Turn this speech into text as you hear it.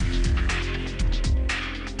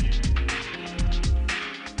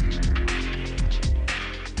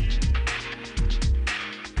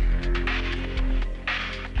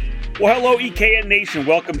Well, hello, EKN Nation.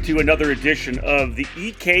 Welcome to another edition of the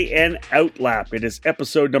EKN Outlap. It is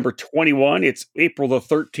episode number 21. It's April the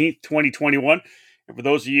 13th, 2021. And for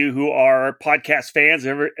those of you who are podcast fans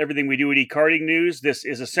of everything we do at eKarting News, this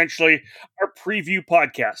is essentially our preview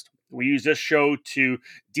podcast. We use this show to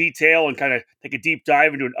detail and kind of take a deep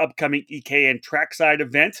dive into an upcoming EKN trackside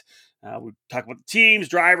event. We talk about the teams,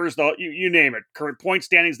 drivers, you name it, current point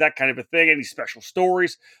standings, that kind of a thing, any special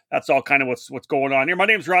stories. That's all kind of what's going on here. My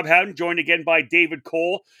name is Rob Howden, joined again by David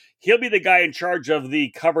Cole. He'll be the guy in charge of the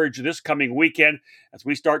coverage this coming weekend as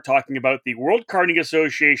we start talking about the World Karting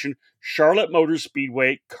Association Charlotte Motor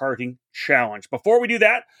Speedway Karting Challenge. Before we do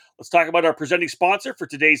that, let's talk about our presenting sponsor for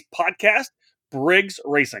today's podcast, Briggs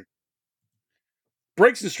Racing.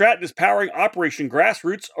 Briggs & Stratton is powering Operation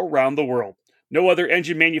Grassroots around the world. No other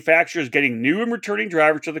engine manufacturer is getting new and returning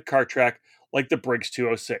drivers to the kart track like the Briggs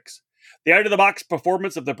 206. The out-of-the-box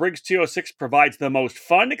performance of the Briggs 206 provides the most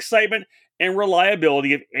fun, excitement, and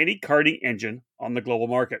reliability of any karting engine on the global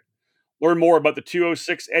market. Learn more about the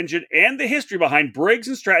 206 engine and the history behind Briggs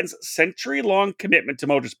 & Stratton's century-long commitment to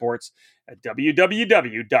motorsports at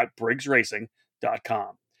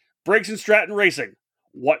www.briggsracing.com. Briggs & Stratton Racing,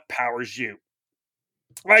 what powers you?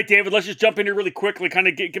 All right, David, let's just jump in here really quickly, kind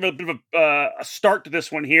of give a bit of a start to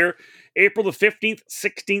this one here. April the 15th,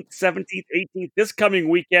 16th, 17th, 18th, this coming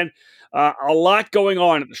weekend. A lot going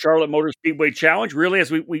on at the Charlotte Motor Speedway Challenge. Really,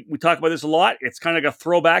 as we talk about this a lot, it's kind of a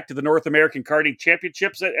throwback to the North American Karting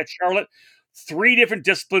Championships at Charlotte. 3 different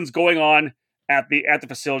disciplines going on at the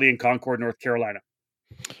facility in Concord, North Carolina.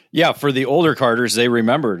 Yeah, for the older karters, they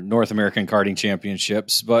remember North American Karting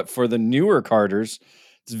Championships. But for the newer karters,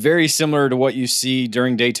 it's very similar to what you see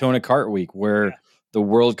during Daytona Kart Week, where the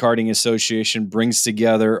World Karting Association brings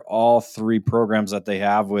together all 3 programs that they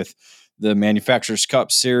have with the Manufacturers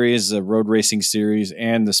Cup Series, the Road Racing Series,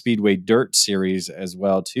 and the Speedway Dirt Series as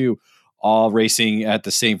well, too, all racing at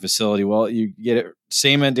the same facility. Well, you get it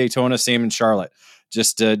same in Daytona, same in Charlotte,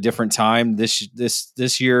 just a different time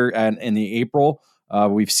this year and in the April.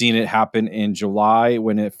 We've seen it happen in July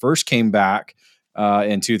when it first came back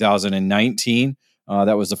in 2019.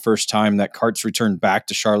 That was the first time that karts returned back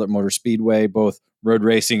to Charlotte Motor Speedway, both road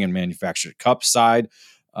racing and manufactured cup side.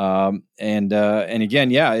 And again,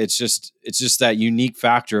 yeah, it's just that unique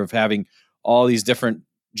factor of having all these different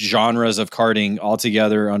genres of karting all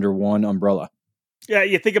together under one umbrella. Yeah,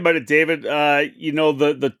 you think about it, David.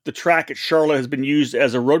 The track at Charlotte has been used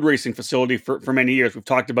as a road racing facility for many years. We've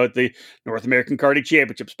talked about the North American Karting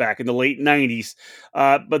Championships back in the late 90s.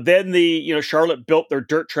 But then Charlotte built their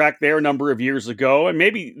dirt track there a number of years ago. And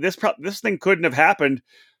maybe this thing couldn't have happened,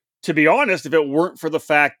 to be honest, if it weren't for the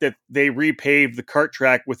fact that they repaved the kart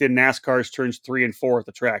track within NASCAR's turns 3 and 4 at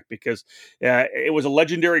the track, because it was a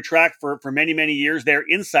legendary track for many, many years there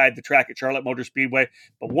inside the track at Charlotte Motor Speedway.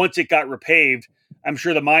 But once it got repaved, I'm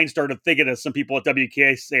sure the mind started thinking of some people at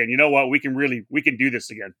WKA saying, you know what, we can do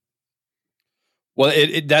this again. Well,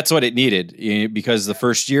 that's what it needed, because the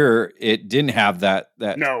first year it didn't have that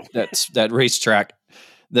racetrack,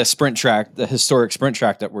 the sprint track, the historic sprint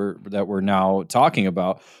track that we're now talking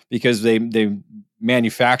about, because they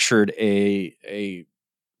manufactured a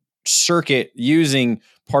circuit using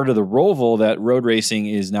part of the Roval that road racing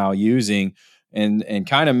is now using, and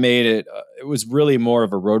kind of made it. It was really more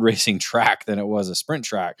of a road racing track than it was a sprint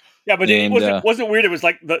track. Yeah, but it wasn't weird. It was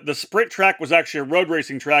like the sprint track was actually a road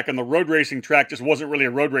racing track, and the road racing track just wasn't really a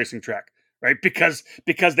road racing track, right? Because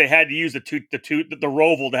they had to use the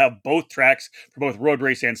Roval to have both tracks for both road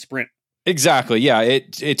race and sprint. Exactly. Yeah,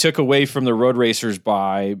 it took away from the road racers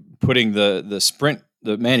by putting the sprint,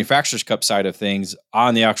 the Manufacturers Cup side of things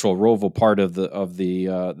on the actual Roval part of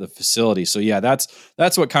the facility. So yeah, that's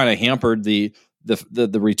what kind of hampered the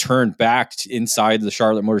return back inside the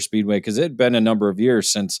Charlotte Motor Speedway, because it had been a number of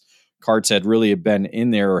years since karts had really been in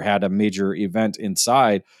there or had a major event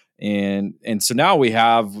inside. And so now we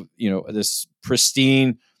have, this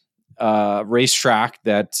pristine racetrack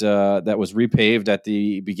that was repaved at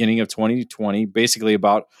the beginning of 2020, basically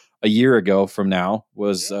about a year ago from now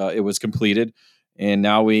it was completed. And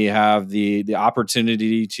now we have the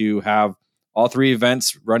opportunity to have all 3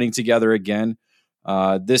 events running together again.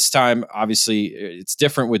 This time, obviously, it's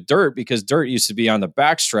different with dirt, because dirt used to be on the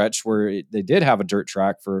backstretch where they did have a dirt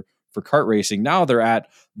track for kart racing. Now they're at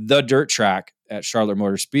the dirt track at Charlotte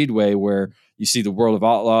Motor Speedway, where you see the World of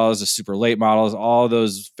Outlaws, the Super Late Models, all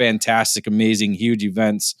those fantastic, amazing, huge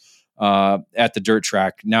events at the dirt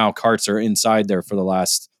track. Now karts are inside there for the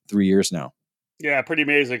last 3 years now. Yeah, pretty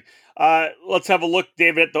amazing. Let's have a look,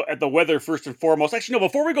 David, at the weather first and foremost. Actually, no,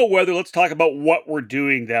 before we go weather, let's talk about what we're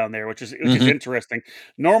doing down there, which is interesting.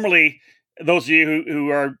 Normally, those of you who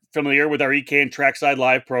are familiar with our EKN Trackside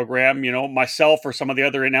Live program, myself or some of the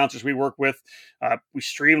other announcers we work with, we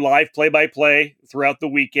stream live play-by-play throughout the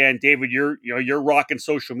weekend. David, you're rocking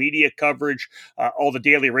social media coverage, all the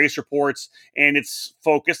daily race reports, and it's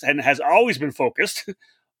focused and has always been focused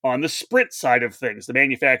on the sprint side of things, the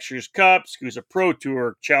Manufacturers Cup, SCUSA Pro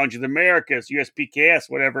Tour, Challenge of the Americas, USPKS,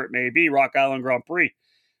 whatever it may be, Rock Island Grand Prix.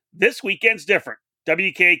 This weekend's different.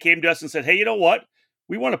 WK came to us and said, hey, you know what?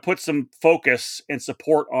 We want to put some focus and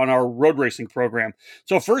support on our road racing program.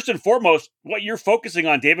 So first and foremost, what you're focusing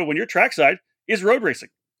on, David, when you're trackside is road racing.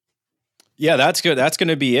 Yeah, that's good. That's going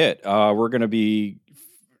to be it. We're going to be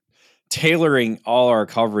tailoring all our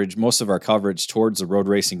coverage, most of our coverage towards the road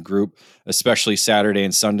racing group, especially Saturday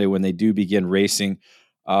and Sunday when they do begin racing.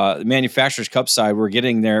 The Manufacturers Cup side, we're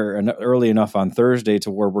getting there early enough on Thursday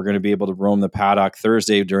to where we're going to be able to roam the paddock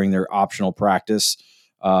Thursday during their optional practice.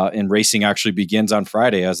 And racing actually begins on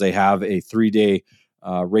Friday as they have a 3-day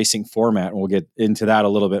racing format. And we'll get into that a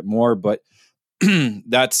little bit more, but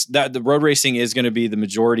the road racing is going to be the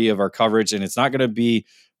majority of our coverage, and it's not going to be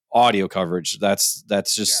audio coverage. That's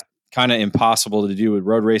just kind of impossible to do with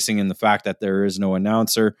road racing and the fact that there is no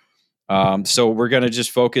announcer. So we're going to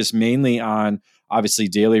just focus mainly on obviously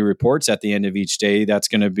daily reports at the end of each day. That's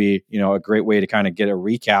going to be, a great way to kind of get a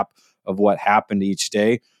recap of what happened each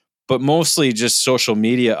day, but mostly just social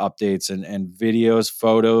media updates and videos,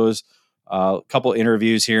 photos, a couple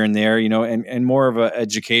interviews here and there, and more of an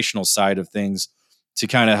educational side of things to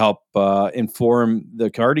kind of help inform the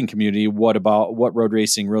karting community what road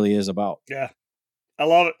racing really is about. Yeah. I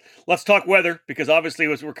love it. Let's talk weather, because obviously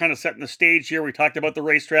we're kind of setting the stage here. We talked about the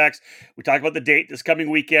racetracks. We talked about the date this coming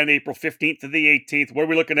weekend, April 15th to the 18th. What are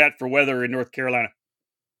we looking at for weather in North Carolina?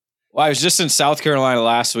 Well, I was just in South Carolina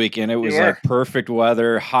last week, and it was like perfect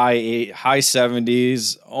weather, high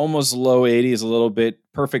 70s, almost low 80s a little bit,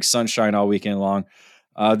 perfect sunshine all weekend long.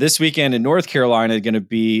 This weekend in North Carolina is going to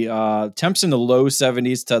be temps in the low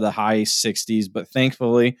 70s to the high 60s, but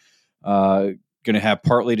thankfully going to have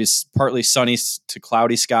partly sunny to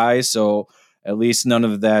cloudy skies, so at least none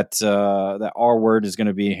of that R word is going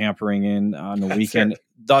to be hampering in on the weekend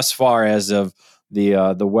thus far as of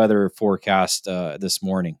the weather forecast this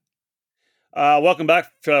morning. Welcome back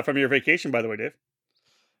from your vacation, by the way, Dave.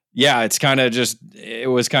 Yeah, it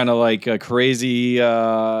was kind of like a crazy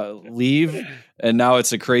leave, and now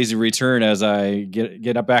it's a crazy return as I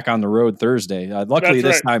get up back on the road Thursday. Luckily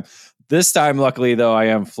this time, luckily though, I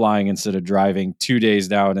am flying instead of driving 2 days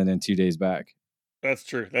down and then 2 days back. That's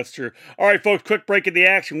true. All right, folks, quick break in the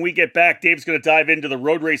action. When we get back, Dave's going to dive into the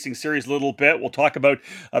road racing series a little bit. We'll talk about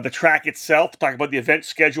the track itself, talk about the event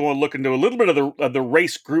schedule, and look into a little bit of the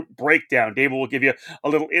race group breakdown. Dave will give you a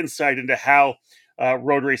little insight into how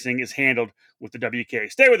road racing is handled with the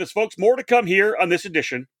WK. Stay with us, folks. More to come here on this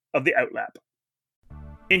edition of the Outlap.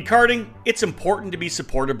 In karting, it's important to be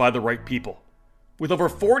supported by the right people. With over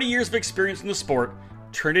 40 years of experience in the sport,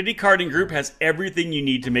 Trinity Karting Group has everything you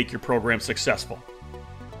need to make your program successful.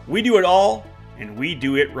 We do it all, and we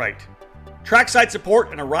do it right. Trackside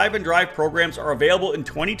support and arrive and drive programs are available in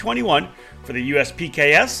 2021 for the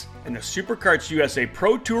USPKS and the SuperKarts USA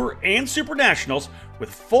Pro Tour and Super Nationals,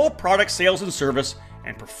 with full product sales and service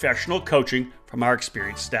and professional coaching from our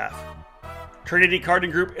experienced staff. Trinity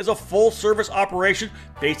Karting Group is a full-service operation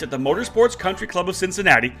based at the Motorsports Country Club of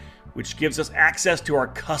Cincinnati, which gives us access to our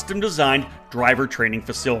custom-designed driver training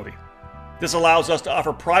facility. This allows us to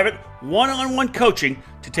offer private, one-on-one coaching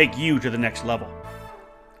to take you to the next level.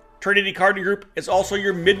 Trinity Karting Group is also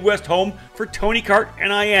your Midwest home for Tony Kart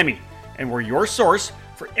and IAME, and we're your source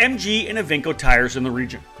for MG and Evinco tires in the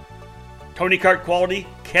region. Tony Kart quality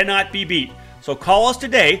cannot be beat, so call us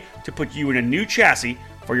today to put you in a new chassis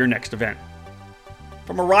for your next event.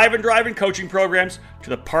 From arrive and drive and coaching programs to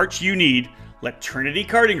the parts you need, let Trinity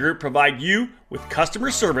Karting Group provide you with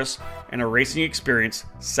customer service and a racing experience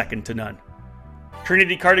second to none.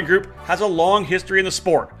 Trinity Karting Group has a long history in the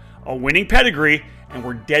sport, a winning pedigree, and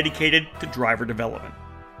we're dedicated to driver development.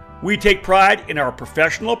 We take pride in our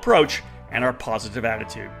professional approach and our positive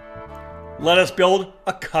attitude. Let us build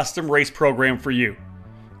a custom race program for you.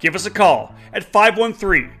 Give us a call at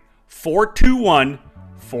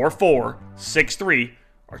 513-421-4463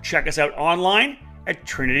 or check us out online at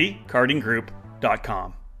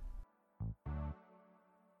trinitykartinggroup.com.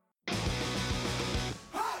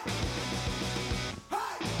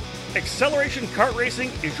 Acceleration Kart Racing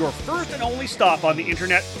is your first and only stop on the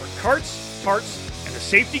internet for karts, parts, and the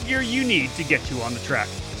safety gear you need to get you on the track.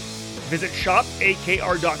 Visit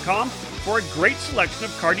shopakr.com for a great selection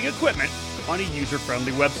of karting equipment on a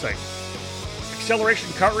user-friendly website. Acceleration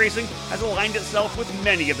Kart Racing has aligned itself with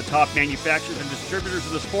many of the top manufacturers and distributors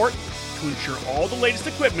in the sport, to ensure all the latest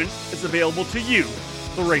equipment is available to you,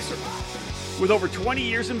 the racer. With over 20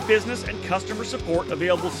 years in business and customer support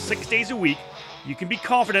available 6 days a week, you can be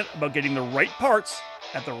confident about getting the right parts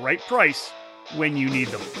at the right price when you need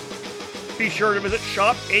them. Be sure to visit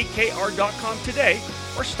shopakr.com today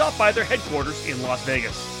or stop by their headquarters in Las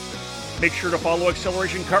Vegas. Make sure to follow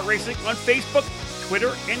Acceleration Kart Racing on Facebook,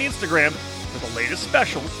 Twitter, and Instagram for the latest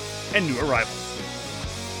specials and new arrivals.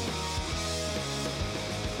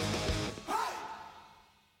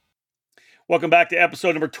 Welcome back to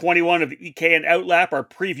episode number 21 of the EKN Outlap, our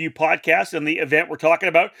preview podcast and the event we're talking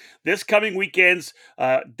about this coming weekend's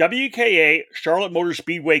WKA Charlotte Motor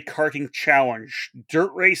Speedway Karting Challenge.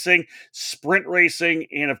 Dirt racing, sprint racing,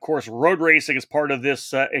 and of course road racing is part of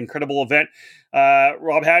this incredible event.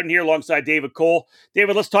 Rob Haddon here alongside David Cole.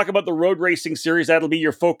 David, let's talk about the road racing series. That'll be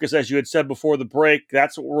your focus, as you had said before the break.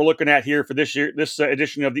 That's what we're looking at here for this year, this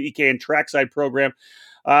edition of the EKN Trackside program.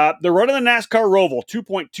 They're running the NASCAR Roval,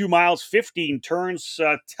 2.2 miles, 15 turns.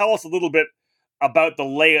 Tell us a little bit about the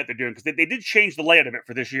layout they're doing, because they did change the layout of it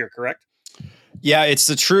for this year, correct? Yeah, it's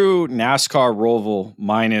the true NASCAR Roval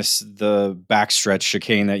minus the backstretch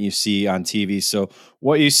chicane that you see on TV. So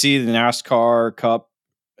what you see, the NASCAR Cup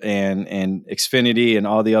and Xfinity and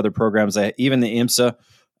all the other programs, even the IMSA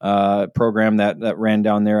program that ran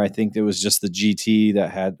down there, I think it was just the GT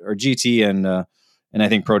that had, or GT and I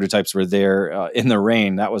think prototypes were there in the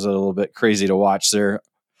rain. That was a little bit crazy to watch there.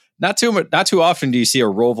 Not too often do you see a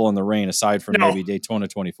Roval in the rain, aside from maybe Daytona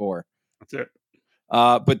 24. That's it.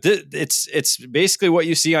 But it's basically what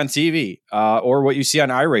you see on TV or what you see on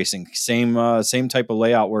iRacing. Same type of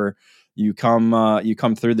layout where you come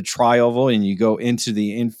through the tri-oval and you go into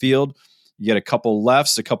the infield. You get a couple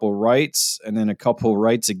lefts, a couple rights, and then a couple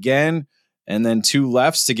rights again, and then two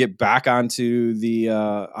lefts to get back onto the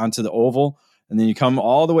oval. And then you come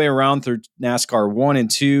all the way around through NASCAR 1 and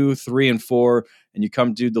 2, 3 and 4, and you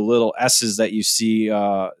come do the little S's that you see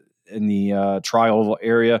in the tri-oval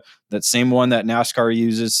area. That same one that NASCAR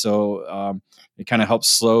uses, so it kind of helps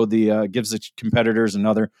slow gives the competitors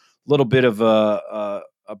another little bit of a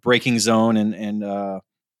braking zone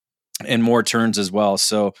and more turns as well.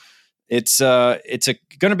 So it's going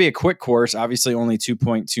to be a quick course. Obviously, only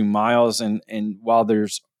 2.2 miles, and while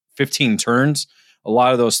there's 15 turns. A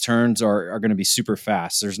lot of those turns are going to be super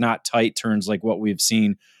fast. There's not tight turns like what we've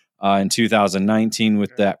seen in 2019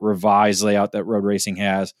 with that revised layout that road racing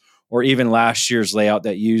has, or even last year's layout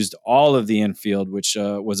that used all of the infield, which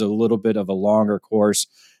was a little bit of a longer course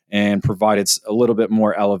and provided a little bit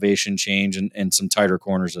more elevation change and some tighter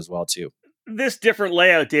corners as well too. This different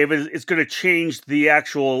layout, David, is going to change the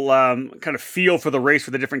actual kind of feel for the race for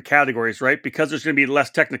the different categories, right? Because there's going to be less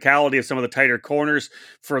technicality of some of the tighter corners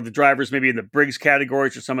for the drivers, maybe in the Briggs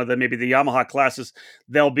categories or some of maybe the Yamaha classes.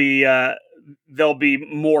 They'll be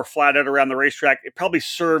more flat out around the racetrack. It probably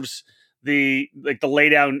serves the lay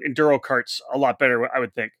down enduro karts a lot better, I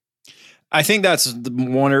would think. I think that's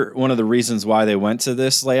one of the reasons why they went to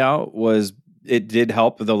this layout was. It did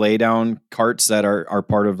help the laydown karts that are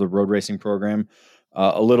part of the road racing program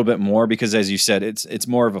a little bit more, because as you said, it's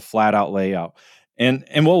more of a flat out layout, and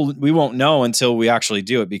we won't know until we actually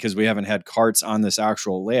do it, because we haven't had karts on this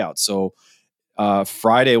actual layout. So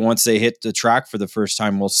Friday, once they hit the track for the first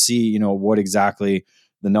time, we'll see what exactly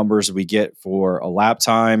the numbers we get for a lap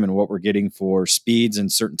time and what we're getting for speeds in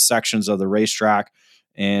certain sections of the racetrack.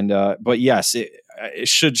 And but yes, it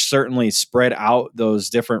should certainly spread out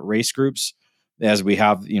those different race groups, as we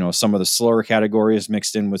have, some of the slower categories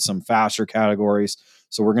mixed in with some faster categories.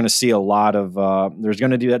 So we're going to see a lot of, there's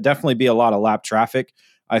going to definitely be a lot of lap traffic,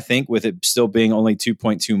 I think, with it still being only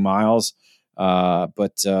 2.2 miles.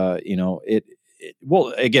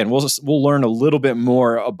 We'll learn a little bit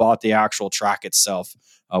more about the actual track itself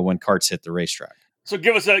when karts hit the racetrack. So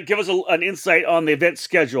give us an insight on the event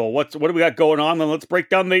schedule. What do we got going on? Then let's break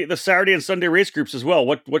down the Saturday and Sunday race groups as well.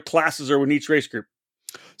 What classes are in each race group?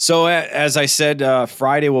 So as I said,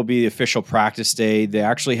 Friday will be the official practice day. They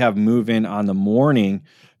actually have move-in on the morning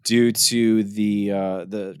due to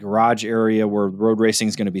the garage area where road racing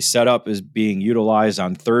is going to be set up is being utilized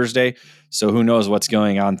on Thursday. So who knows what's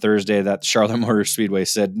going on Thursday? That Charlotte Motor Speedway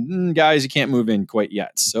said, guys, you can't move in quite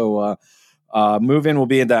yet. So move-in will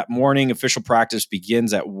be in that morning. Official practice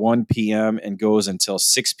begins at 1 p.m. and goes until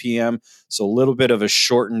 6 p.m. So a little bit of a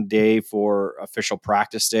shortened day for official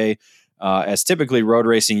practice day. As typically road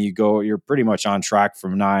racing, you're pretty much on track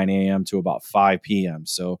from 9 a.m. to about 5 p.m.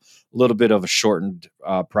 So a little bit of a shortened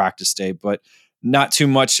practice day, but not too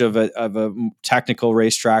much of a technical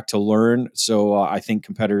racetrack to learn. So I think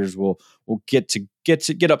competitors will get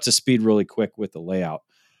up to speed really quick with the layout.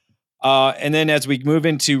 And then as we move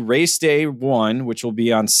into race day 1, which will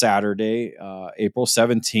be on Saturday, April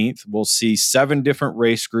 17th, we'll see 7 different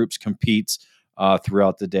race groups compete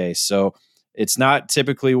throughout the day. So it's not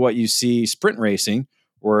typically what you see sprint racing,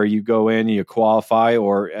 where you go in, you qualify,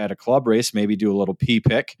 or at a club race, maybe do a little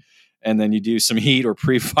P-pick, and then you do some heat or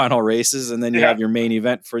pre-final races, and then you have your main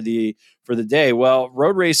event for the day. Well,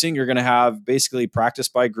 road racing, you're going to have basically practice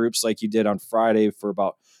by groups like you did on Friday for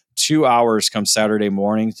about 2 hours come Saturday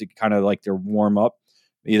morning to kind of like their warm up,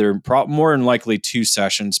 either more than likely 2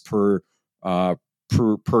 sessions per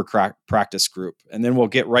practice group. And then we'll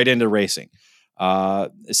get right into racing.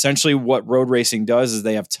 Essentially what road racing does is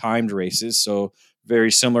they have timed races. So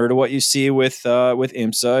very similar to what you see with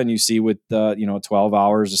IMSA and you see with 12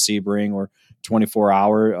 hours of Sebring or 24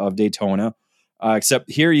 hour of Daytona,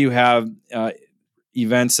 except here you have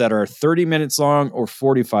events that are 30 minutes long or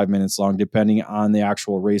 45 minutes long, depending on the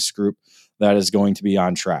actual race group that is going to be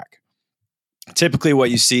on track. Typically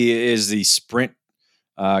what you see is the sprint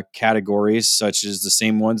categories, such as the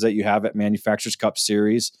same ones that you have at Manufacturers Cup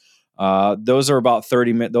Series. Those are about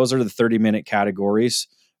 30 minutes. Those are the 30-minute categories.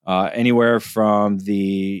 Anywhere from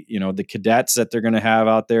the cadets that they're going to have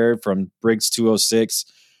out there, from Briggs 206,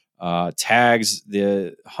 tags,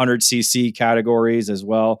 the 100cc categories as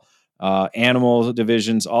well, animal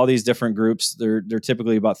divisions, all these different groups. They're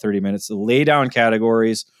typically about 30 minutes. The laydown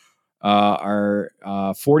categories are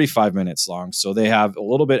 45 minutes long, so they have a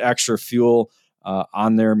little bit extra fuel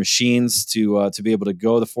on their machines to be able to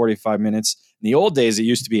go the 45 minutes. In the old days, it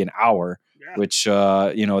used to be an hour. Which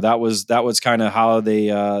that was kind of how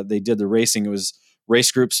they did the racing. It was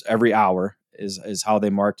race groups every hour is how they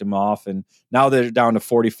marked them off, and now they're down to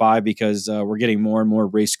 45 because we're getting more and more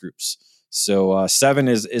race groups. So 7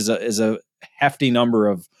 is a hefty number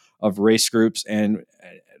of race groups, and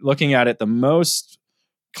looking at it, the most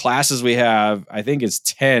classes we have, I think, is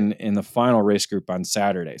 10 in the final race group on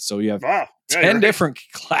Saturday. So you have 10 different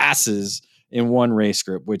classes in one race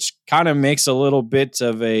group, which kind of makes a little bit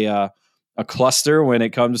of a cluster when it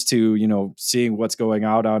comes to seeing what's going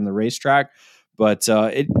on the racetrack, but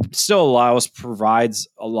it still provides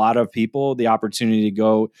a lot of people the opportunity to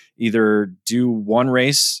go either do one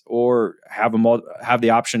race or have the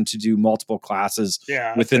option to do multiple classes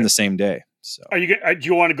within the same day. So, do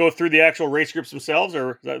you want to go through the actual race groups themselves,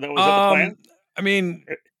 or that was that the plan? I mean,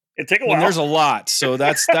 it take a while. There's a lot, so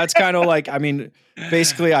that's kind of like,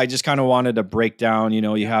 basically, I just kind of wanted to break down.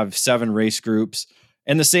 You have 7 race groups.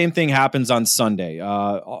 And the same thing happens on Sunday.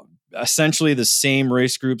 Essentially, the same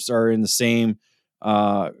race groups are in the same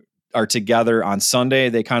are together on Sunday.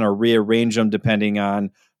 They kind of rearrange them depending on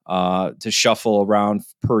to shuffle around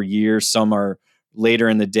per year. Some are later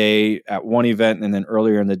in the day at one event, and then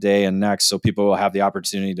earlier in the day and next, so people will have the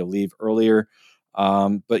opportunity to leave earlier.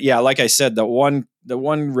 But yeah, like I said, the one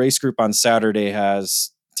race group on Saturday has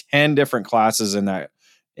 10 different classes in that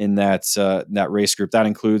race group. That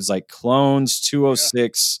includes like clones,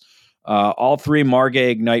 206, all 3 Margay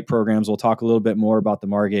Ignite programs. We'll talk a little bit more about the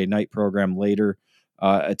Margay Ignite program later.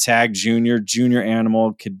 A tag junior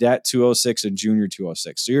animal, cadet 206, and junior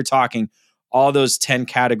 206. So you're talking all those 10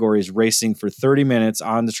 categories racing for 30 minutes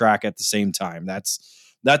on the track at the same time. That's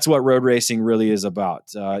what road racing really is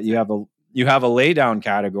about. You have a laydown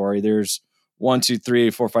category. There's 1, 2, 3,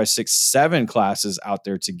 4, 5, 6, 7 classes out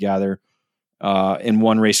there together. In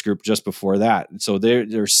one race group just before that. So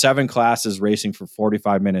there's 7 classes racing for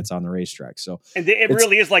 45 minutes on the racetrack. So it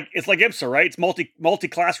really is it's like IMSA, right? It's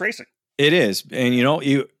multi-class racing. It is. And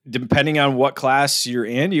you depending on what class you're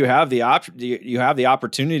in, you have the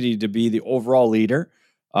opportunity to be the overall leader.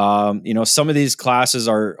 Some of these classes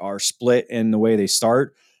are split in the way they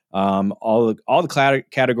start. All the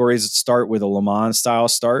categories start with a Le Mans style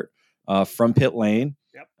start from pit lane.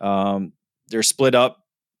 Yep. They're split up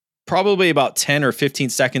probably about 10 or 15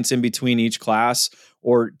 seconds in between each class,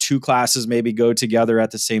 or 2 classes maybe go together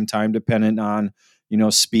at the same time, depending on,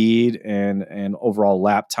 speed and overall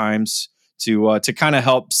lap times to kind of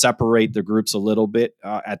help separate the groups a little bit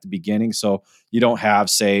at the beginning. So you don't have,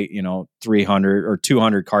 say, 300 or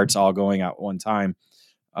 200 carts all going at one time.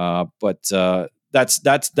 But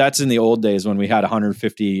that's in the old days when we had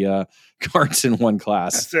 150 carts in one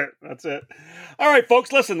class. That's it. All right,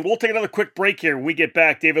 folks, listen, we'll take another quick break here. When we get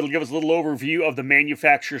back, David will give us a little overview of the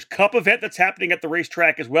Manufacturers Cup event that's happening at the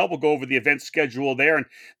racetrack as well. We'll go over the event schedule there and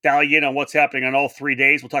dial in on what's happening on all 3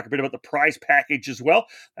 days. We'll talk a bit about the prize package as well.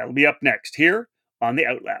 That'll be up next here on the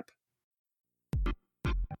Outlap.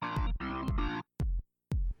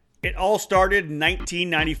 It all started in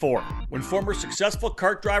 1994 when former successful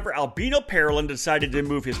kart driver Albino Parolin decided to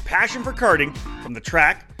move his passion for karting from the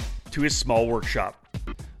track to his small workshop.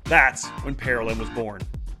 That's when Parolin was born.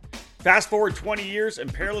 Fast forward 20 years,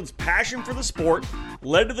 and Parolyn's passion for the sport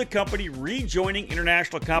led to the company rejoining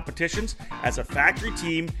international competitions as a factory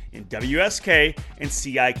team in WSK and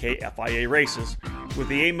CIK FIA races, with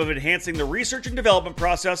the aim of enhancing the research and development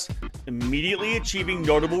process, immediately achieving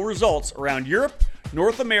notable results around Europe,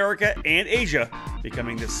 North America, and Asia,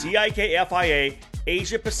 becoming the CIK FIA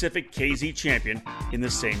Asia Pacific KZ champion in the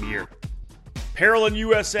same year. Parolyn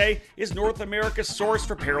USA is North America's source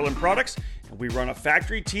for Parolyn products, and we run a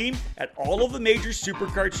factory team at all of the major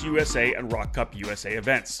Superkarts USA and Rock Cup USA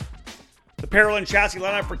events. The Parolyn chassis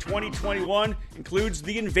lineup for 2021 includes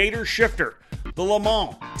the Invader Shifter, the Le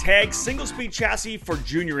Mans Tag single-speed chassis for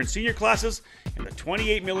junior and senior classes, and the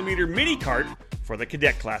 28mm mini kart for the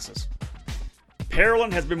cadet classes.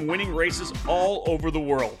 Parolyn has been winning races all over the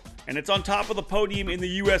world, and it's on top of the podium in the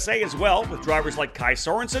USA as well, with drivers like Kai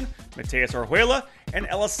Sorensen, Mateus Orjuela, and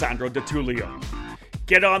Alessandro De Tullio.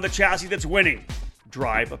 Get on the chassis that's winning.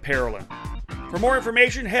 Drive a Parolyn. For more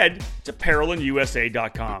information, head to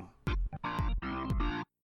ParolynUSA.com.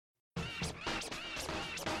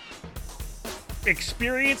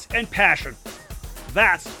 Experience and passion.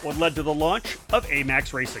 That's what led to the launch of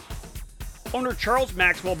AMAX Racing. Owner Charles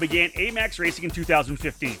Maxwell began AMAX Racing in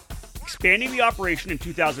 2015, expanding the operation in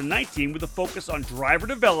 2019 with a focus on driver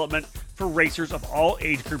development for racers of all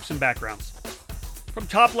age groups and backgrounds. From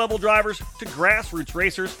top-level drivers to grassroots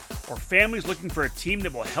racers or families looking for a team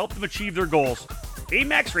that will help them achieve their goals,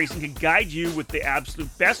 AMAX Racing can guide you with the absolute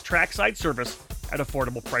best trackside service at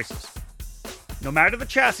affordable prices. No matter the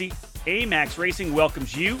chassis, AMAX Racing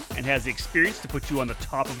welcomes you and has the experience to put you on the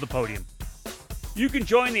top of the podium. You can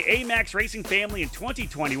join the AMAX Racing family in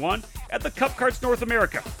 2021 at the Cup Karts North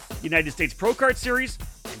America, United States Pro Kart Series,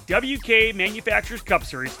 and WK Manufacturers Cup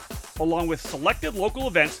Series, along with selected local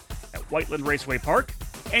events at Whiteland Raceway Park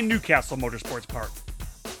and Newcastle Motorsports Park.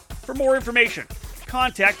 For more information,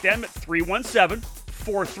 contact them at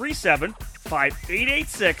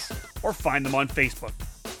 317-437-5886 or find them on Facebook.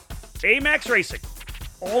 AMAX Racing,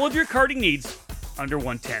 all of your karting needs under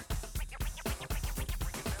one tent.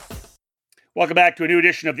 Welcome back to a new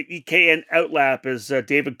edition of the EKN Outlap, as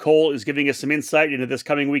David Cole is giving us some insight into this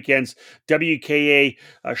coming weekend's WKA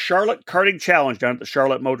Charlotte Karting Challenge down at the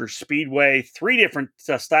Charlotte Motor Speedway. 3 different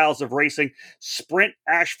styles of racing: sprint,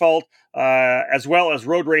 asphalt, as well as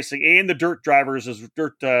road racing, and the dirt drivers, as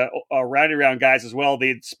dirt round guys as well,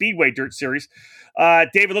 the Speedway Dirt Series.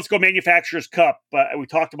 David, let's go Manufacturers Cup. We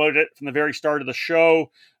talked about it from the very start of the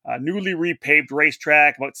show. Newly repaved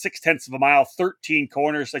racetrack, about 0.6 of a mile, 13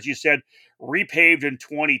 corners, as you said, repaved in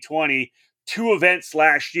 2020. 2 events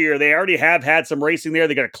last year. They already have had some racing there.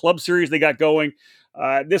 They got a club series they got going.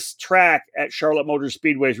 This track at Charlotte Motor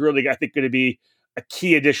Speedway is really, I think, going to be a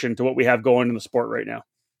key addition to what we have going in the sport right now.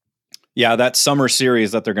 Yeah, that summer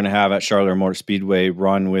series that they're going to have at Charlotte Motor Speedway,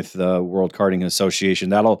 run with the World Karting Association,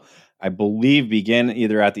 that'll, I believe, begin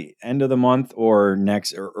either at the end of the month or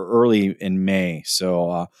next or early in May.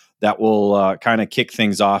 So that will kind of kick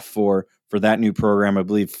things off for that new program. I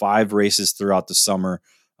believe 5 races throughout the summer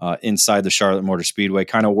inside the Charlotte Motor Speedway,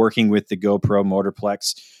 kind of working with the GoPro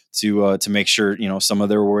Motorplex to make sure, some of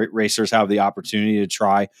their racers have the opportunity to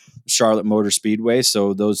try Charlotte Motor Speedway.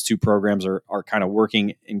 So those 2 programs are kind of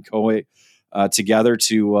working in together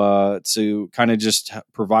to kind of just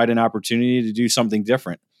provide an opportunity to do something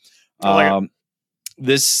different.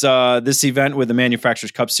 This event with the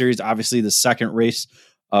Manufacturers Cup Series, obviously the second race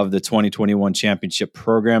of the 2021 championship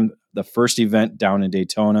program, the first event down in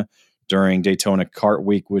Daytona during Daytona Kart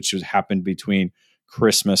Week, which happened between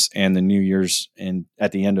Christmas and the New Year's and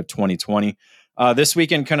at the end of 2020. This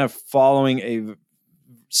weekend, kind of following a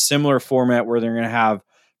similar format where they're going to have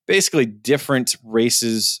basically different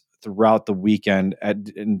races throughout the weekend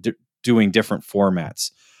doing different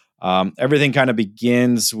formats. Everything kind of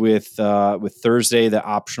begins with Thursday, the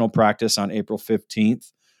optional practice on April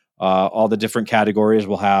 15th. All the different categories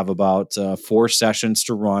will have about 4 sessions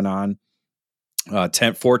to run on, 4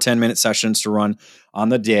 10-minute sessions to run on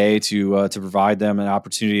the day to provide them an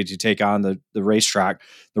opportunity to take on the racetrack.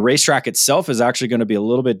 The racetrack itself is actually going to be a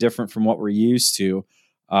little bit different from what we're used to.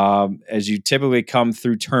 As you typically come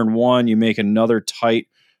through turn 1, you make another tight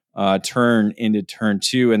turn into turn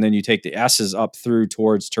 2, and then you take the S's up through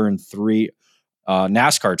towards turn 3,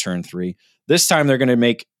 NASCAR turn 3. This time they're going to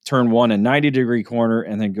make turn 1 a 90-degree corner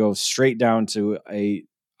and then go straight down to a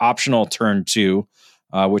optional turn 2,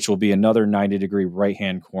 which will be another 90-degree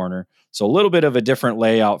right-hand corner. So a little bit of a different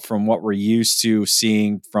layout from what we're used to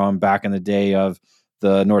seeing from back in the day of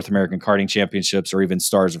the North American Karting Championships or even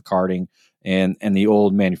Stars of Karting and the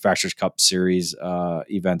old Manufacturers Cup Series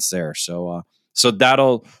events there. So So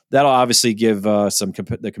that'll obviously give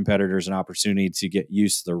the competitors an opportunity to get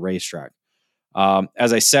used to the racetrack.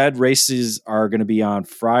 As I said, races are going to be on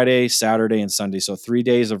Friday, Saturday, and Sunday. So 3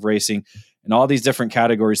 days of racing, and all these different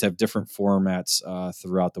categories have different formats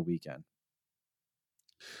throughout the weekend.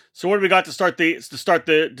 So what do we got to start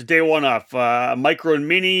the day one off? Micro and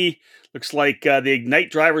Mini. Looks like the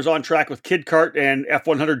Ignite drivers on track with Kid Kart and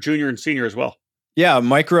F100 Junior and Senior as well. Yeah,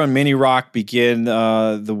 Micro and Mini Rock begin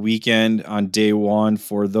the weekend on day one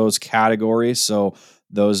for those categories. So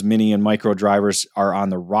those Mini and Micro drivers are on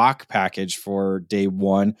the Rock package for day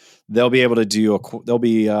one. They'll be able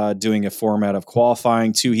to doing a format of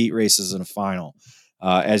qualifying, 2 heat races, and a final.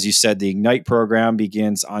 As you said, the Ignite program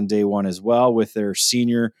begins on day one as well with their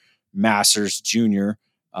Senior, Masters, Junior.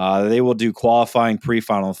 They will do qualifying,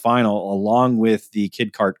 pre-final, and final, along with the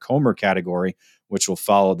Kid Kart Comer category, which will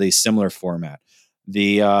follow the similar format.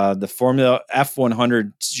 The Formula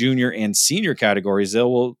F100 Junior and Senior categories,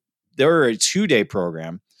 they're a 2-day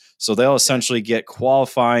program, so they'll essentially get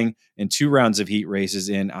qualifying and 2 rounds of heat races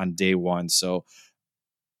in on day one. So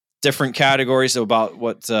different categories, so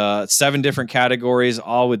about 7 different categories,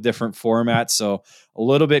 all with different formats. So a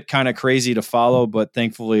little bit kind of crazy to follow, but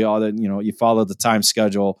thankfully, all that you follow the time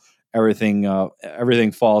schedule, everything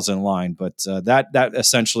falls in line. But that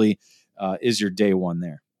essentially is your day one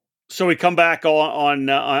there. So we come back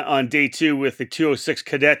on day 2 with the 206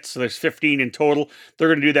 cadets. So there's 15 in total. They're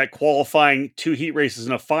going to do that qualifying, 2 heat races,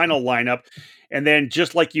 and a final lineup. And then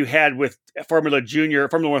just like you had with Formula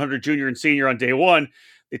 100 Junior and Senior on day 1,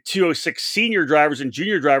 the 206 Senior drivers and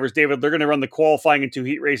Junior drivers, David, they're going to run the qualifying and 2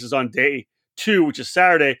 heat races on day 2, which is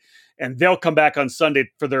Saturday, and they'll come back on Sunday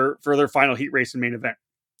for their final heat race and main event.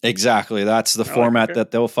 Exactly. That's the format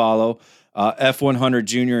that they'll follow. F100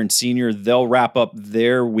 Junior and Senior, they'll wrap up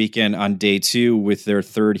their weekend on day 2 with their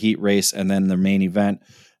 3rd heat race and then their main event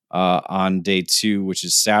on day 2, which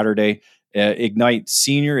is Saturday. Ignite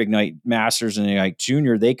Senior, Ignite Masters, and Ignite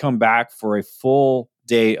Junior, they come back for a full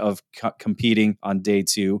day of competing on day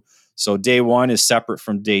 2. So day 1 is separate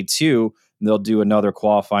from day 2, and they'll do another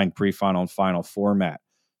qualifying, pre-final, and final format.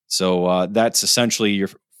 So that's essentially your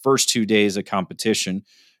first 2 days of competition.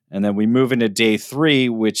 And then we move into day 3,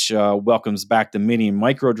 which welcomes back the Mini and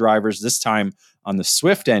Micro drivers, this time on the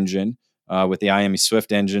Swift engine, with the IAME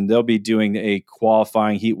Swift engine. They'll be doing a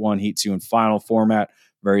qualifying Heat 1, Heat 2, and final format,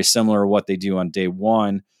 very similar to what they do on day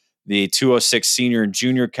 1. The 206 Senior and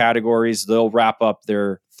Junior categories, they'll wrap up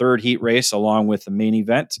their 3rd heat race along with the main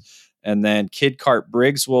event. And then Kid Kart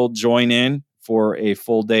Briggs will join in for a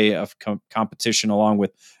full day of competition along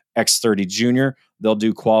with X30 Junior. They'll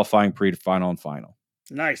do qualifying, pre-final, and final.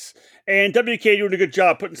 Nice. And WK doing a good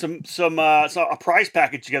job putting a prize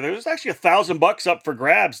package together. There's actually $1,000 up for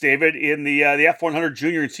grabs, David, in the F100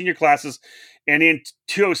 Junior and Senior classes, and in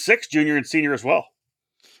 206 Junior and Senior as well.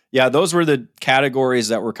 Yeah, those were the categories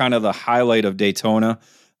that were kind of the highlight of Daytona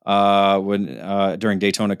during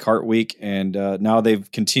Daytona Kart Week, and now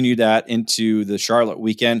they've continued that into the Charlotte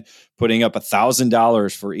weekend, putting up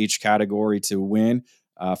 $1,000 for each category to win.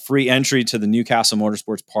 Free entry to the Newcastle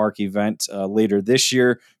Motorsports Park event later this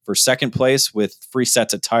year for 2nd place, with free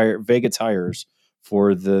sets of Vega tires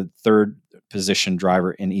for the 3rd position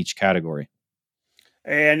driver in each category.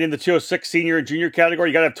 And in the 206 Senior and Junior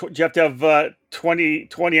category, you have to have 20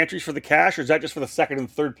 entries for the cash, or is that just for the 2nd and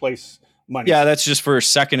 3rd place money? Yeah, that's just for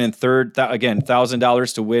 2nd and 3rd. Again,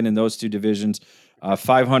 $1,000 to win in those 2 divisions.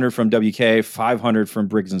 $500 from WK, $500 from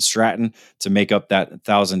Briggs and Stratton to make up that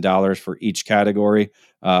 $1,000 for each category.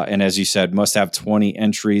 And as you said, must have 20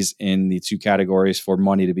 entries in the 2 categories for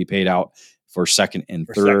money to be paid out for 2nd and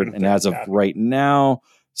 3rd. And as of right now,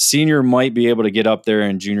 Senior might be able to get up there,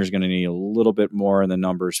 and Junior's going to need a little bit more in the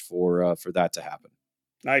numbers for that to happen.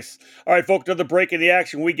 Nice. All right, folks, another break in the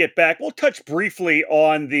action. When we get back, we'll touch briefly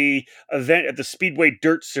on the event at the Speedway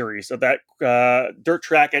Dirt Series of that dirt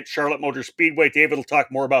track at Charlotte Motor Speedway. David will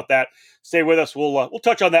talk more about that. Stay with us. We'll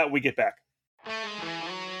touch on that when we get back.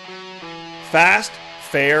 Fast,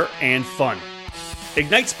 fair, and fun.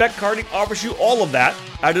 Ignite Spec Karting offers you all of that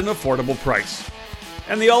at an affordable price.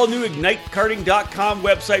 And the all-new IgniteKarting.com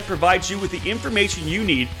website provides you with the information you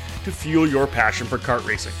need to fuel your passion for kart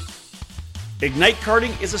racing. Ignite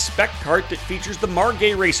Karting is a spec kart that features the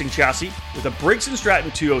Margay racing chassis with a Briggs &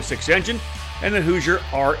 Stratton 206 engine and a Hoosier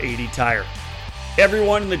R80 tire.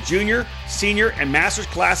 Everyone in the Junior, Senior, and Masters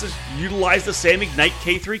classes utilize the same Ignite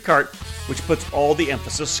K3 kart, which puts all the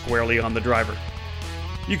emphasis squarely on the driver.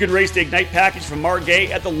 You can race the Ignite package from Margay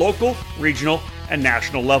at the local, regional, and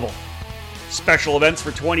national level. Special events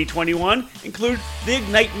for 2021 include the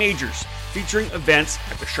Ignite Majors, featuring events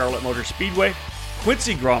at the Charlotte Motor Speedway,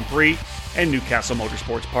 Quincy Grand Prix, and Newcastle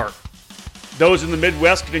Motorsports Park. Those in the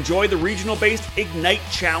Midwest can enjoy the regional-based Ignite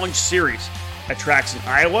Challenge Series at tracks in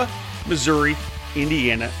Iowa, Missouri,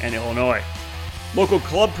 Indiana, and Illinois. Local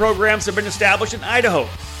club programs have been established in Idaho,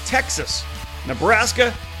 Texas,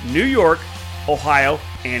 Nebraska, New York, Ohio,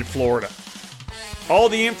 and Florida. All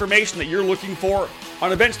the information that you're looking for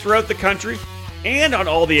on events throughout the country and on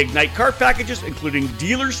all the Ignite kart packages, including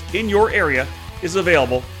dealers in your area, is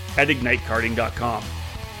available at ignitekarting.com.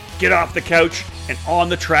 Get off the couch and on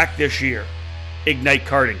the track this year. Ignite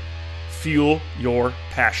Karting. Fuel your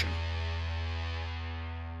passion.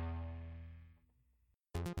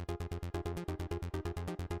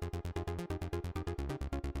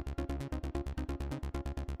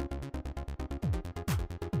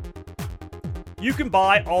 You can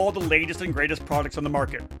buy all the latest and greatest products on the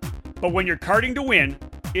market, but when you're karting to win,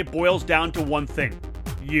 it boils down to one thing: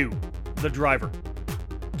 you, the driver.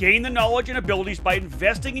 Gain the knowledge and abilities by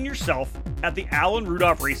investing in yourself at the Alan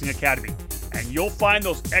Rudolph Racing Academy, and you'll find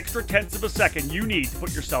those extra tenths of a second you need to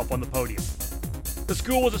put yourself on the podium. The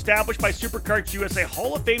school was established by SuperKarts USA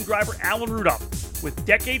Hall of Fame driver Alan Rudolph, with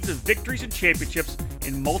decades of victories and championships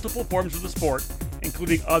in multiple forms of the sport,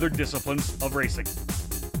 including other disciplines of racing.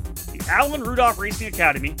 The Alan Rudolph Racing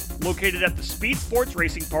Academy, located at the Speed Sports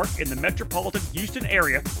Racing Park in the metropolitan Houston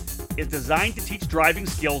area, is designed to teach driving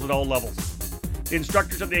skills at all levels. The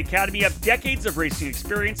instructors of the Academy have decades of racing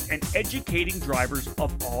experience and educating drivers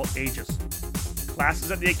of all ages.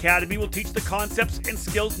 Classes at the Academy will teach the concepts and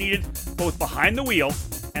skills needed both behind the wheel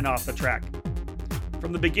and off the track.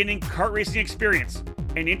 From the beginning kart racing experience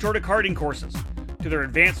and intro to karting courses, to their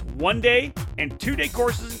advanced one-day and two-day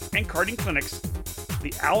courses and karting clinics,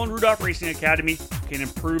 the Alan Rudolph Racing Academy can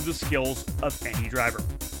improve the skills of any driver.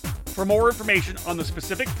 For more information on the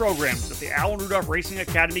specific programs that the Alan Rudolph Racing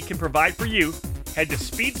Academy can provide for you, head to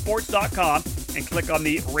speedsports.com and click on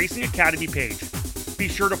the Racing Academy page. Be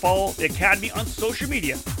sure to follow the Academy on social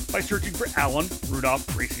media by searching for Alan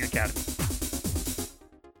Rudolph Racing Academy.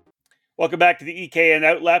 Welcome back to the EKN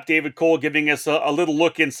Outlap. David Cole giving us a little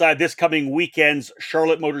look inside this coming weekend's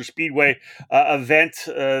Charlotte Motor Speedway event,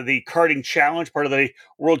 the Karting Challenge, part of the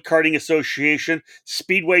World Karting Association,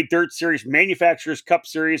 Speedway Dirt Series, Manufacturers Cup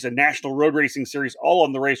Series, and National Road Racing Series, all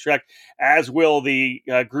on the racetrack, as will the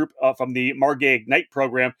group from the Margay Ignite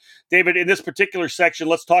program. David, in this particular section,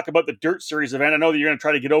 let's talk about the Dirt Series event. I know that you're going to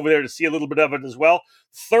try to get over there to see a little bit of it as well.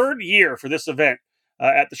 Third year for this event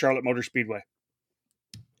at the Charlotte Motor Speedway.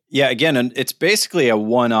 Yeah, again, and it's basically a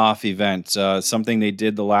one-off event, something they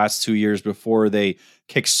did the last 2 years before they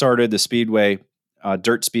kickstarted the Speedway,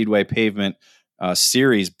 Dirt Speedway Pavement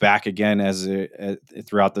series back again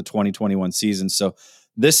throughout the 2021 season. So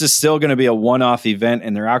this is still going to be a one-off event,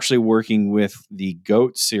 and they're actually working with the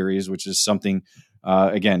GOAT series, which is something,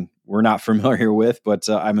 again, we're not familiar with, but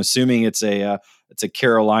I'm assuming it's a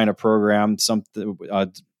Carolina program, something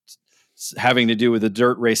having to do with the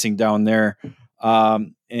dirt racing down there.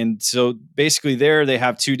 And so basically there they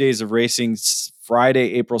have 2 days of racing.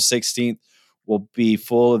 Friday, April 16th will be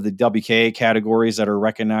full of the WKA categories that are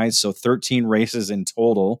recognized. So 13 races in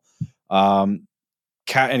total. And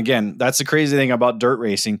again, that's the crazy thing about dirt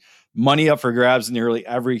racing. Money up for grabs in nearly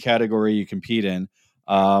every category you compete in.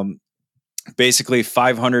 Basically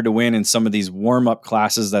 500 to win in some of these warm-up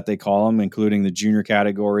classes that they call them, including the junior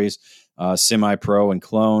categories, semi-pro and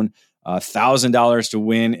clone. $1,000 to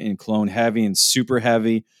win in clone heavy and super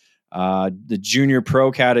heavy. The junior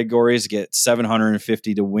pro categories get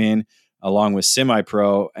 $750 to win along with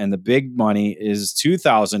semi-pro. And the big money is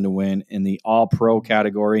 $2,000 to win in the all pro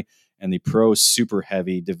category and the pro super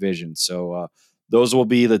heavy division. So those will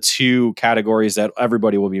be the two categories that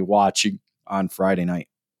everybody will be watching on Friday night.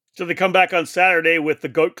 So they come back on Saturday with the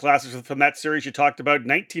GOAT classes from that series you talked about,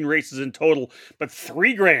 19 races in total, but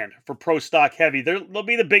 $3,000 for Pro Stock Heavy. They'll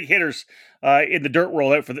be the big hitters in the dirt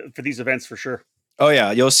world out for these events for sure. Oh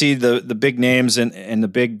yeah, you'll see the big names and the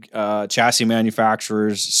big chassis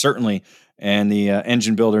manufacturers certainly, and the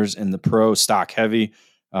engine builders in the Pro Stock Heavy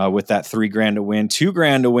with that $3,000 to win,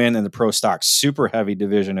 $2,000 to win in the Pro Stock Super Heavy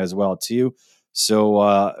division as well too.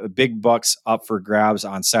 So big bucks up for grabs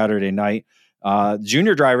on Saturday night.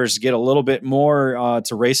 Junior drivers get a little bit more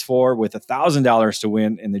to race for, with $1,000 to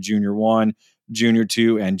win in the Junior 1, Junior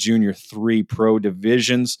 2, and Junior 3 pro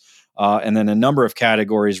divisions. And then a number of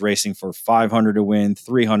categories racing for $500 to win,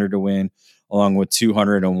 $300 to win, along with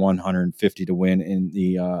 $200 and $150 to win in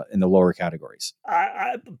the lower categories.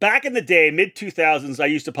 Back in the day, mid-2000s, I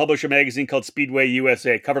used to publish a magazine called Speedway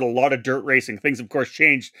USA. It covered a lot of dirt racing. Things, of course,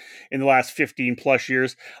 changed in the last 15 plus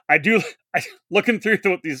years. Looking through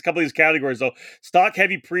these couple of these categories, though: stock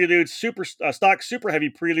heavy prelude, stock super heavy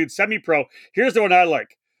prelude, semi-pro. Here's the one I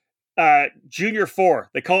like: Junior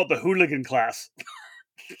 4. They call it the hooligan class.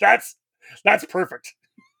 That's perfect.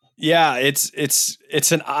 Yeah, it's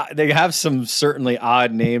an odd, they have some certainly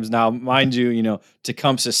odd names now, mind you.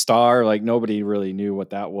 Tecumseh Star, like nobody really knew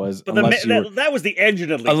what that was But that was the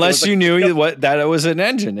engine, at least. Unless you knew that it was an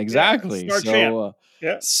engine, exactly.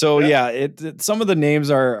 Yeah, Some of the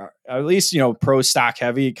names are at least pro stock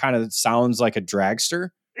heavy. Kind of sounds like a dragster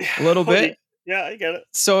a little bit. Yeah, I get it.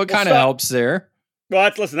 So it kind of helps there.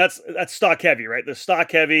 Well, that's stock heavy, right? The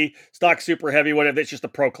stock heavy, stock super heavy, whatever. It's just a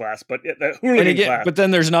pro class, but the hooligan class. But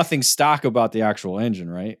then there's nothing stock about the actual engine,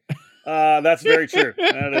 right? That's very true.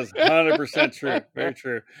 That is 100% true. Very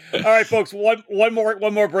true. All right, folks. One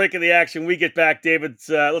more break in the action. We get back, David.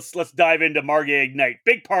 Let's dive into Margay Ignite.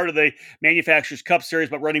 Big part of the Manufacturers Cup Series,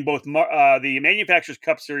 but running both the Manufacturers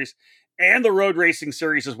Cup Series and the Road Racing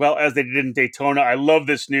Series as well as they did in Daytona. I love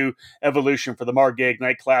this new evolution for the Margay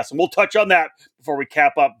Ignite class, and we'll touch on that before we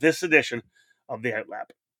cap up this edition of the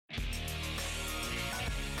Outlap.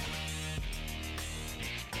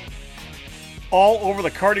 All over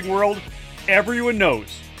the karting world, everyone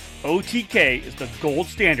knows OTK is the gold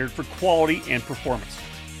standard for quality and performance.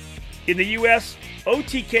 In the US,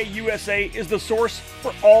 OTK USA is the source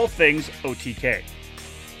for all things OTK.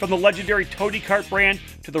 From the legendary Tony Kart brand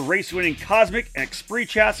to the race-winning Cosmic and Esprit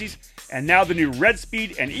chassis, and now the new Red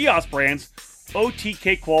Speed and EOS brands,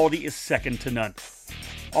 OTK quality is second to none.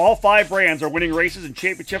 All 5 brands are winning races and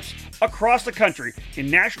championships across the country in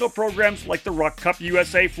national programs like the Rock Cup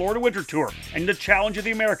USA Florida Winter Tour and the Challenge of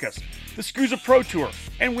the Americas, the SCUSA Pro Tour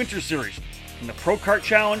and Winter Series, and the Pro Kart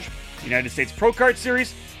Challenge, the United States Pro Kart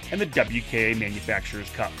Series, and the WKA Manufacturers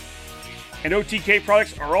Cup. And OTK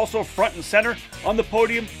products are also front and center on the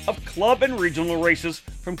podium of club and regional races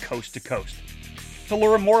from coast to coast. To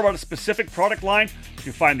learn more about a specific product line, you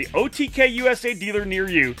can find the OTK USA dealer near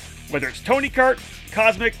you, whether it's Tony Kart,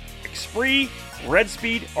 Cosmic, Esprit, Red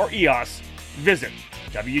Speed, or EOS. Visit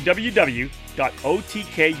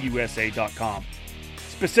www.otkusa.com.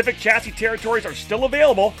 Specific chassis territories are still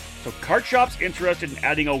available, so kart shops interested in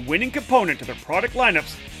adding a winning component to their product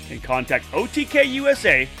lineups can contact OTK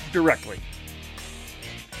USA directly.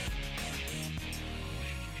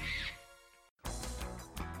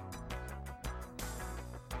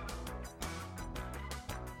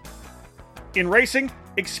 In racing,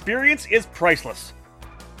 experience is priceless.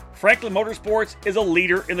 Franklin Motorsports is a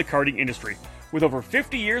leader in the karting industry with over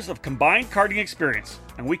 50 years of combined karting experience,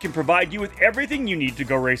 and we can provide you with everything you need to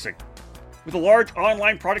go racing. With a large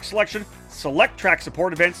online product selection, select track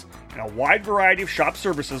support events, and a wide variety of shop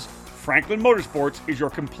services, Franklin Motorsports is your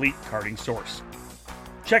complete karting source.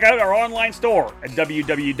 Check out our online store at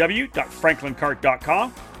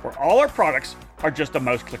www.franklinkart.com, where all our products are just a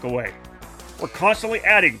mouse click away. We're constantly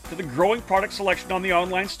adding to the growing product selection on the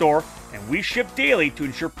online store, and we ship daily to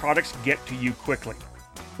ensure products get to you quickly.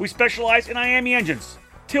 We specialize in IAME engines,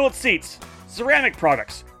 Tillett seats, ceramic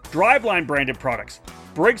products, Driveline branded products,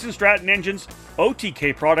 Briggs & Stratton engines,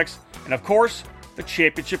 OTK products, and of course, the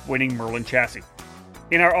championship-winning Merlin chassis.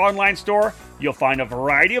 In our online store, you'll find a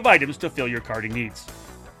variety of items to fill your karting needs.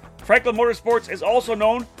 Franklin Motorsports is also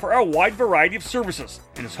known for our wide variety of services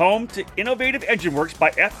and is home to Innovative Engine Works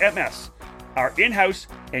by FMS, our in-house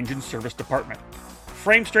engine service department.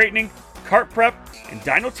 Frame straightening, kart prep, and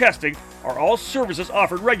dyno testing are all services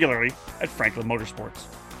offered regularly at Franklin Motorsports.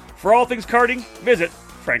 For all things karting, visit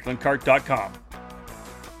franklinkart.com.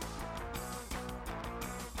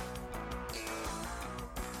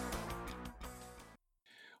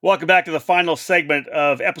 Welcome back to the final segment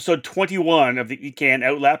of episode 21 of the EKN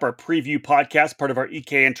Outlap, our preview podcast, part of our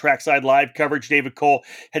EKN Trackside Live coverage. David Cole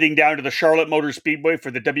heading down to the Charlotte Motor Speedway for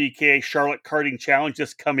the WKA Charlotte Karting Challenge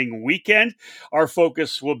this coming weekend. Our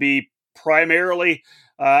focus will be primarily,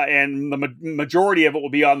 and the majority of it will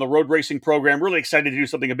be on the road racing program. Really excited to do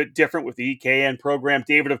something a bit different with the EKN program.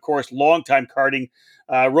 David, of course, longtime karting,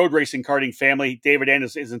 road racing karting family. David and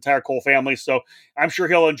his entire Cole family. So I'm sure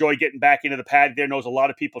he'll enjoy getting back into the pad there. Knows a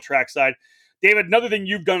lot of people trackside. David, another thing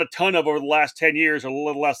you've done a ton of over the last 10 years, or a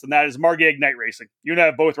little less than that, is Margay Ignite racing. You and I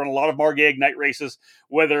have both run a lot of Margay Ignite races,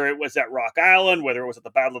 whether it was at Rock Island, whether it was at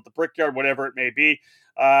the Battle at the Brickyard, whatever it may be.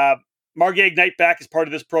 Margay Ignite back as part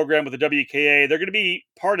of this program with the WKA. They're going to be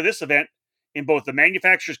part of this event in both the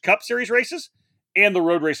Manufacturers Cup Series races and the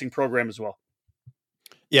road racing program as well.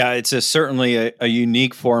 Yeah, it's certainly a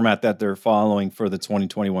unique format that they're following for the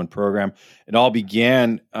 2021 program. It all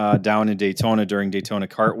began down in Daytona during Daytona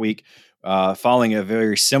Kart Week, following a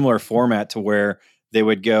very similar format to where they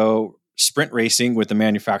would go sprint racing with the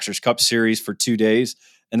Manufacturers Cup Series for 2 days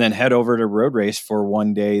and then head over to road race for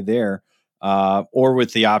 1 day there, or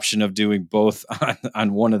with the option of doing both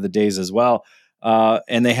on one of the days as well.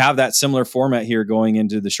 And they have that similar format here going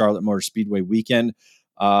into the Charlotte Motor Speedway weekend.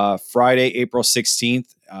 Friday, April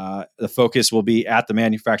 16th, the focus will be at the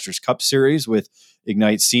Manufacturers Cup Series with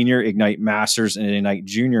Ignite Senior, Ignite Masters, and Ignite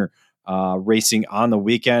Junior racing on the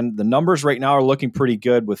weekend. The numbers right now are looking pretty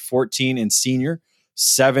good with 14 in Senior,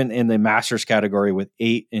 7 in the Masters category with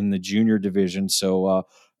 8 in the Junior division. So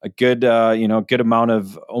a good, good amount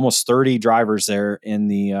of almost 30 drivers there in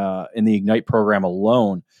the Ignite program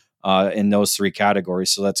alone in those 3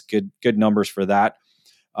 categories. So that's good numbers for that.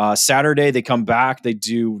 Saturday, they come back. They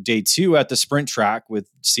do day 2 at the sprint track with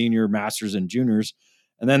Senior, Masters, and Juniors.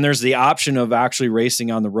 And then there's the option of actually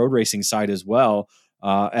racing on the road racing side as well.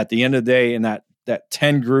 At the end of the day, in that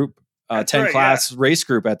 10 group, 10 class race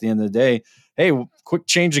group at the end of the day, hey, quick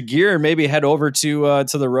change of gear, maybe head over to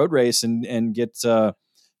the road race and get a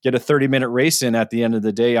 30-minute race in at the end of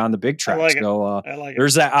the day on the big track.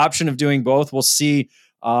 There's that option of doing both. We'll see.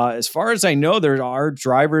 As far as I know, there are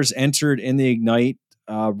drivers entered in the Ignite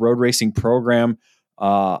road racing program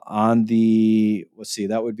on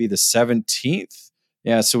that would be the 17th.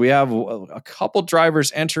 Yeah, so we have a couple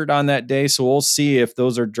drivers entered on that day. So we'll see if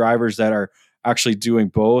those are drivers that are actually doing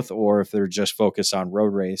both or if they're just focused on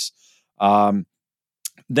road race.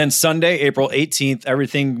 Then Sunday, April 18th,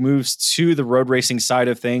 everything moves to the road racing side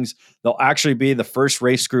of things. They'll actually be the first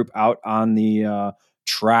race group out on the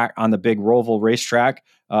track, on the big Roval racetrack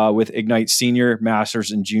with Ignite Senior, Masters,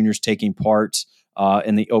 and Juniors taking part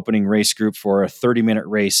in the opening race group for a 30-minute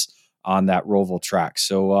race on that Roval track.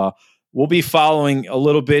 So we'll be following a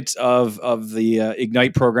little bit of the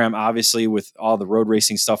Ignite program, obviously, with all the road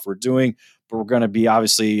racing stuff we're doing. But we're going to be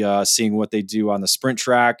obviously seeing what they do on the sprint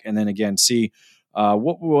track, and then again see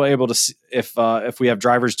what we're able to see if we have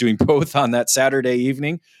drivers doing both on that Saturday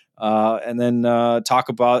evening, and then talk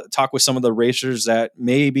with some of the racers that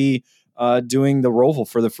may be doing the Roval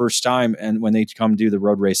for the first time, and when they come do the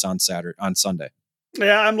road race on Sunday.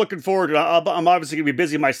 Yeah, I'm looking forward to it. I'm obviously going to be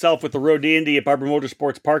busy myself with the Road to Indy at Barber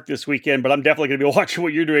Motorsports Park this weekend, but I'm definitely going to be watching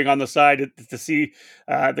what you're doing on the side to see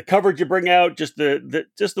the coverage you bring out, just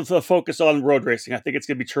the focus on road racing. I think it's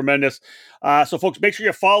going to be tremendous. So, folks, make sure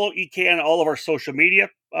you follow EKN on all of our social media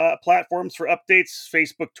platforms for updates: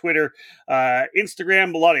 Facebook, Twitter,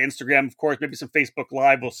 Instagram. A lot of Instagram, of course. Maybe some Facebook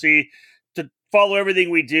Live. We'll see. To follow everything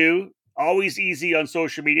we do. Always easy on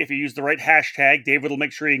social media if you use the right hashtag. David will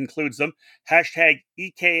make sure he includes them. Hashtag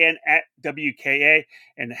EKN at WKA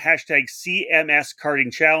and hashtag CMS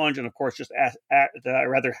Karting Challenge. And of course, just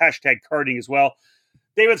hashtag karting as well.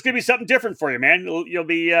 David, it's going to be something different for you, man. You'll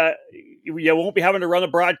be, you won't be having to run a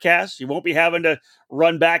broadcast. You won't be having to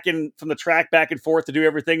run from the track back and forth to do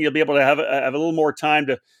everything. You'll be able to have a little more time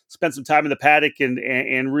to spend some time in the paddock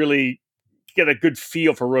and really get a good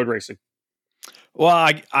feel for road racing.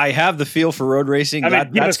 Well, I have the feel for road racing.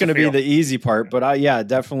 That's going to be the easy part, but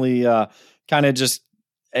definitely kind of just,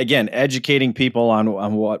 again, educating people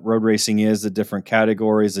on what road racing is, the different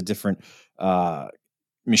categories, the different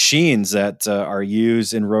machines that are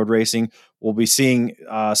used in road racing. We'll be seeing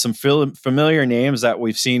some familiar names that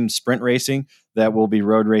we've seen sprint racing that will be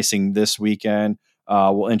road racing this weekend.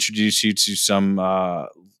 We'll introduce you to some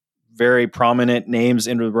very prominent names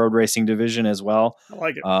into the road racing division as well. I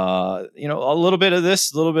like it. A little bit of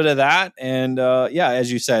this, a little bit of that. And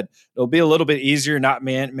as you said, it'll be a little bit easier not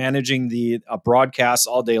managing a broadcast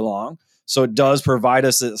all day long. So it does provide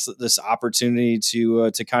us this opportunity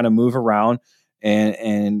to kind of move around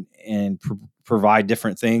and provide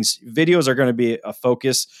different things. Videos are going to be a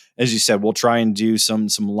focus. As you said, we'll try and do some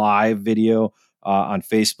live video on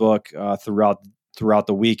Facebook throughout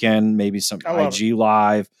the weekend, maybe some IG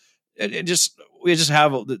live. We just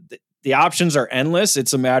have the options are endless.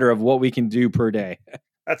 It's a matter of what we can do per day.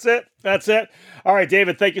 That's it. All right,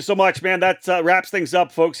 David, thank you so much, man. That wraps things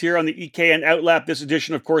up, folks, here on the EKN Outlap. This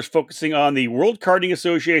edition, of course, focusing on the World Karting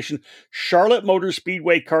Association Charlotte Motor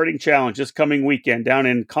Speedway Karting Challenge this coming weekend down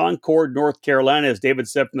in Concord, North Carolina. As David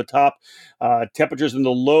said from the top, temperatures in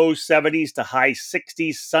the low 70s to high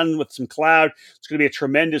 60s, sun with some cloud. It's going to be a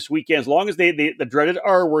tremendous weekend. As long as the dreaded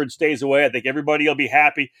R word stays away, I think everybody will be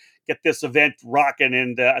happy. Get this event rocking,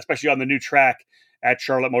 and especially on the new track at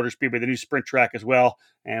Charlotte Motor Speedway, the new sprint track as well.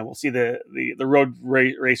 And we'll see the road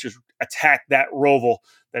racers attack that Roval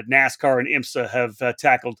that NASCAR and IMSA have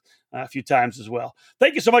tackled a few times as well.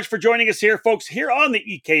 Thank you so much for joining us here, folks, here on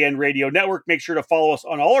the EKN Radio Network. Make sure to follow us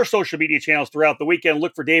on all our social media channels throughout the weekend.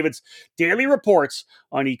 Look for David's daily reports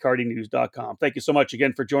on ekartingnews.com. Thank you so much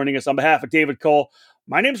again for joining us. On behalf of David Cole,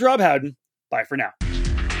 my name's Rob Howden. Bye for now.